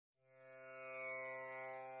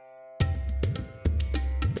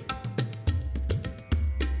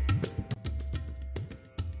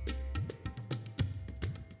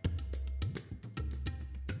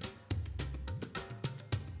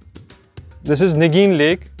This is Nigeen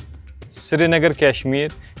Lake, Srinagar, Kashmir.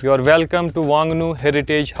 You are welcome to Wangnoo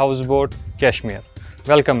Heritage Houseboat, Kashmir.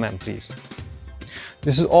 Welcome, ma'am, please.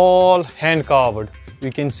 This is all hand carved. You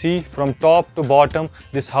can see from top to bottom,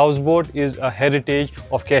 this houseboat is a heritage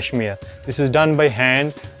of Kashmir. This is done by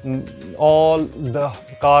hand. All the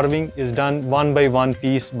carving is done one by one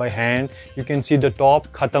piece by hand. You can see the top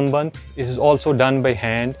khatamban is also done by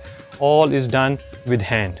hand. All is done with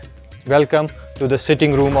hand. Welcome to the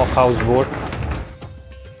sitting room of houseboat.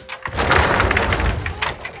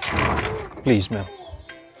 Please, ma'am.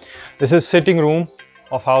 This is sitting room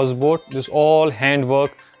of houseboat. This is all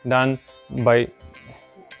handwork done by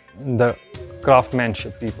the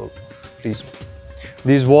craftsmanship people. Please.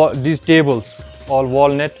 These tables, all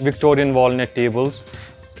walnut, Victorian walnut tables.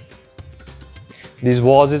 These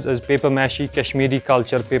vases is paper mache, Kashmiri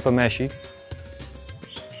culture paper mache.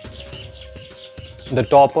 The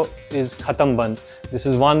topper is khatamban. This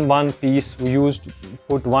is one piece. We used to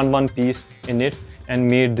put one piece in it and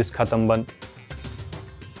made this khatamban.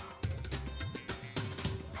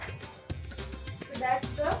 So that's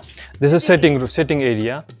the. This is sitting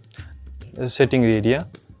area. This is sitting area.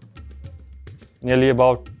 Nearly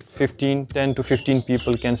about 10 to 15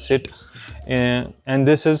 people can sit. And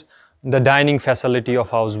this is the dining facility of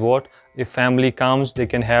houseboat. If family comes, they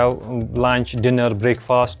can have lunch, dinner,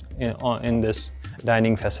 breakfast in this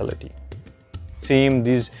dining facility. Same,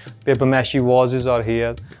 these paper mache vases are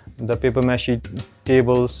here. The paper mache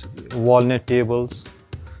tables, walnut tables,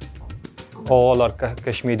 all are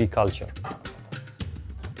Kashmiri culture.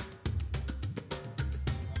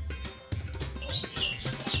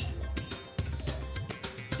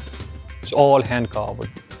 It's all hand carved.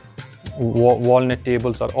 Walnut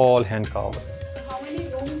tables are all hand carved. How many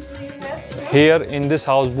rooms do you have? Here in this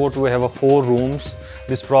houseboat we have 4 rooms.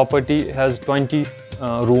 This property has 20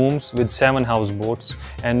 rooms with 7 houseboats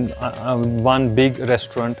and one big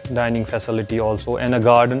restaurant dining facility also, and a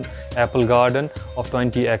garden, apple garden of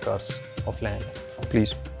 20 acres of land.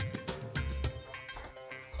 Please.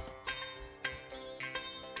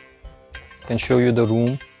 I can show you the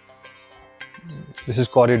room. This is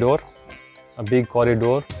corridor, a big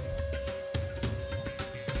corridor.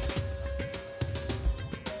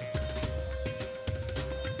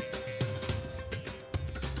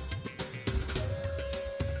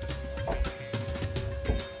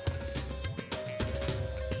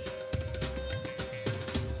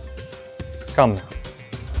 Come.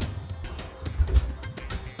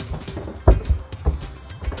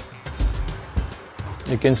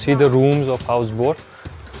 You can see the rooms of houseboat.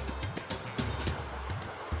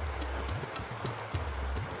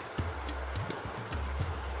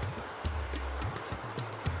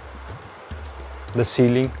 The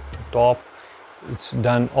ceiling, top, it's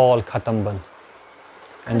done all khatamban.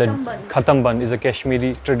 And the khatamban is a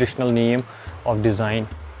Kashmiri traditional name of design.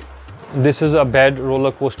 This is a bed,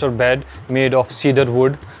 roller coaster bed made of cedar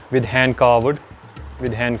wood with hand carved.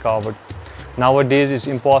 Nowadays it's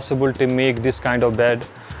impossible to make this kind of bed,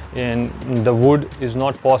 and the wood is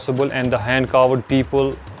not possible, and the hand carved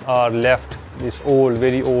people are left this old,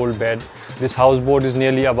 very old bed. This houseboat is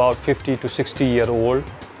nearly about 50 to 60-year-old.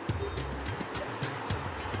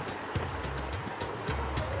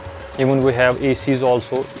 Even we have ACs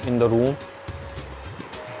also in the room.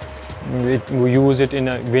 We use it in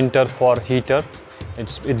winter for heater.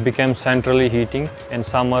 It becomes centrally heating, and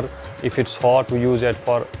summer, if it's hot, we use it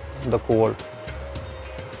for the cold.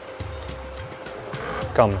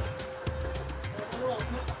 Come.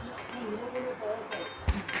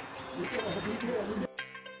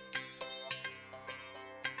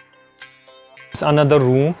 It's another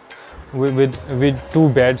room with 2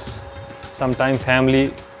 beds. Sometimes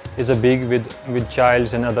family is a big with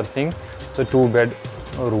childs and other thing. It's a 2-bed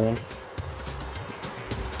room.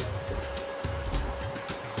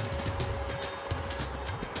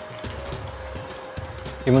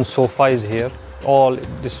 Even sofa is here. All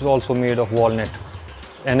this is also made of walnut,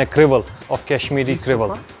 and a crivel of Kashmiri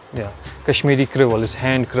crivel. Yeah, Kashmiri crivel is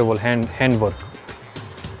hand crivel, handwork.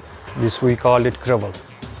 This we call it crivel,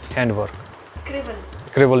 handwork.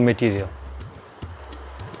 Crivel material.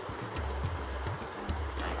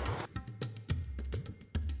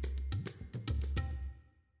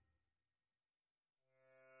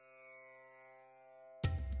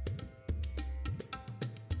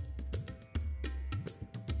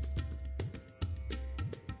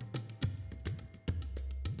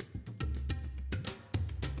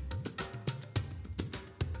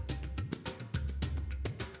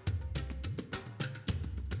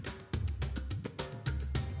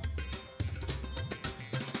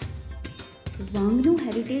 Wangnoo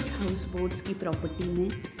heritage house boats की property में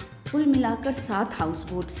कुल मिलाकर 7 house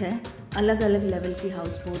boats हैं, अलग अलग level की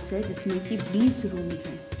house boats है, जिसमें कि 20 रूम्स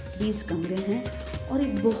हैं, 20 कमरे हैं और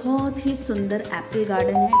एक बहुत ही सुंदर एप्पल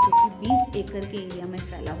गार्डन है जो कि 20 एकड़ के एरिया में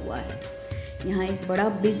फैला हुआ है। यहाँ एक बड़ा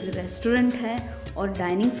बिग रेस्टोरेंट है और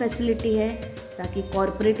डाइनिंग फैसिलिटी है ताकि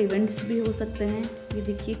कॉरपोरेट इवेंट्स भी हो सकते हैं। ये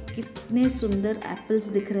देखिए कितने सुंदर एप्पल्स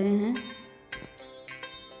दिख रहे हैं,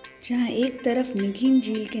 जहाँ एक तरफ निगीन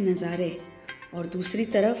झील के नज़ारे और दूसरी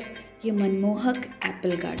तरफ ये मनमोहक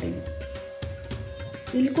एप्पल गार्डन।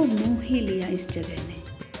 दिल को मोह ही लिया इस जगह ने।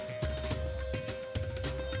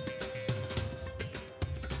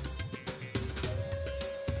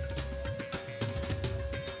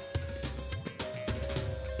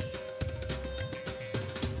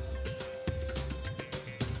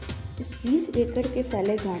 इस 20 एकड़ के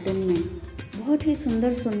फैले गार्डन में बहुत ही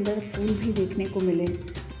सुंदर सुंदर फूल भी देखने को मिले,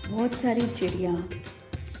 बहुत सारी चिड़िया।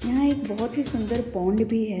 यहाँ एक बहुत ही सुंदर पॉन्ड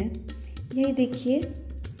भी है। यही देखिए,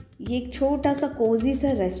 ये एक छोटा सा कोजी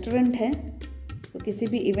सा रेस्टोरेंट है, तो किसी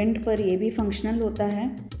भी इवेंट पर ये भी फंक्शनल होता है।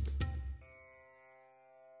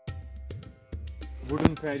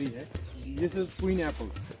 वुडन फेरी है, ये क्वीन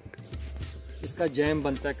एप्पल्स, इसका जैम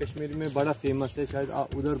बनता है, कश्मीर में बड़ा फेमस है, शायद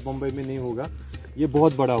उधर बम्बई में नहीं होगा। ये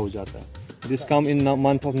बहुत बड़ा हो जाता है। This come in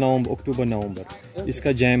month of November, अक्टूबर नवंबर।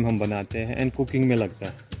 इसका जैम हम बनाते हैं एंड कुकिंग में लगता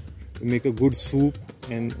है। Make a good soup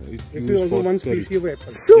and this is also one species of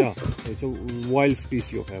apple. Yeah, it's a wild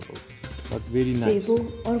species of apple, but very nice. सेबों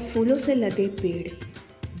और फूलों से लदे पेड़,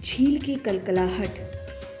 झील की कलकलाहट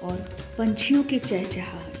और पंछियों की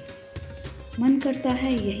चहचहाहट, मन करता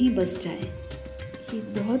है यहीं बस जाए। ये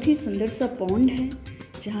बहुत ही सुंदर सा पॉन्ड है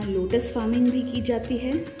जहाँ लोटस फार्मिंग भी की जाती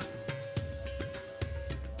है।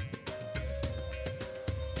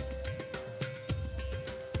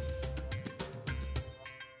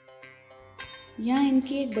 यहाँ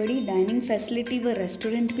इनकी एक बड़ी डाइनिंग फैसिलिटी व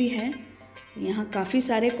रेस्टोरेंट भी है। यहाँ काफ़ी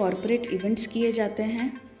सारे कॉरपोरेट इवेंट्स किए जाते हैं,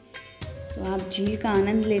 तो आप झील का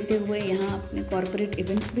आनंद लेते हुए यहाँ अपने कॉरपोरेट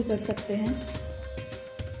इवेंट्स भी कर सकते हैं।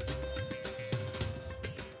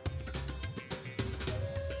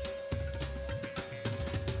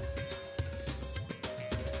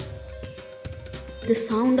 The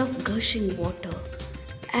sound of gushing water,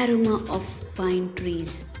 aroma of pine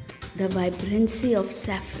trees, the vibrancy of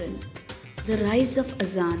saffron, the rise of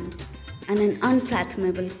azan and an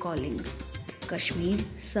unfathomable calling. Kashmir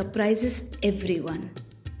surprises everyone.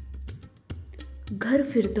 घर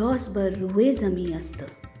फिरदौस बर रुए ज़मी अस्त,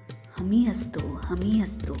 हमी हस्तो, हमी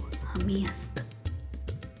हस्तो, हमी हस्त।